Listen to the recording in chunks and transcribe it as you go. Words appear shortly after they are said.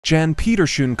Jan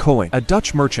Pieterszoon Coen, a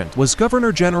Dutch merchant, was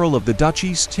Governor-General of the Dutch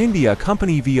East India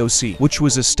Company VOC, which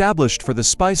was established for the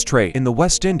spice trade in the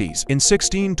West Indies in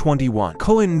 1621.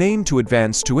 Coen named to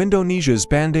advance to Indonesia's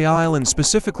Banda Islands,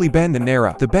 specifically Banda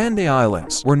Nera. The Banda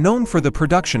Islands were known for the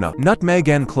production of nutmeg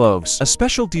and cloves, a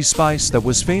specialty spice that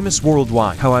was famous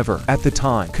worldwide. However, at the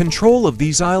time, control of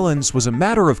these islands was a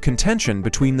matter of contention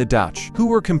between the Dutch, who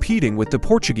were competing with the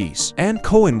Portuguese, and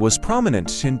Coen was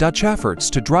prominent in Dutch efforts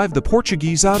to drive the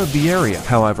Portuguese out of the area.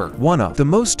 However, one of the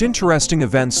most interesting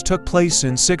events took place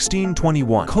in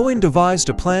 1621. Coen devised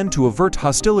a plan to avert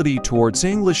hostility towards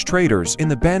English traders in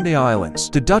the Banda Islands.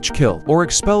 The Dutch killed or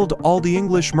expelled all the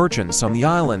English merchants on the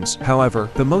islands. However,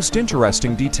 the most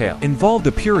interesting detail involved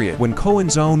a period when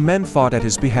Coen's own men fought at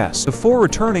his behest before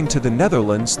returning to the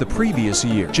Netherlands the previous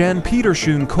year. Jan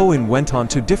Pieterszoon Coen went on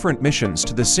to different missions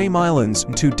to the same islands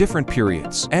in two different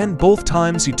periods, and both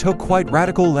times he took quite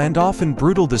radical and often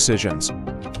brutal decisions.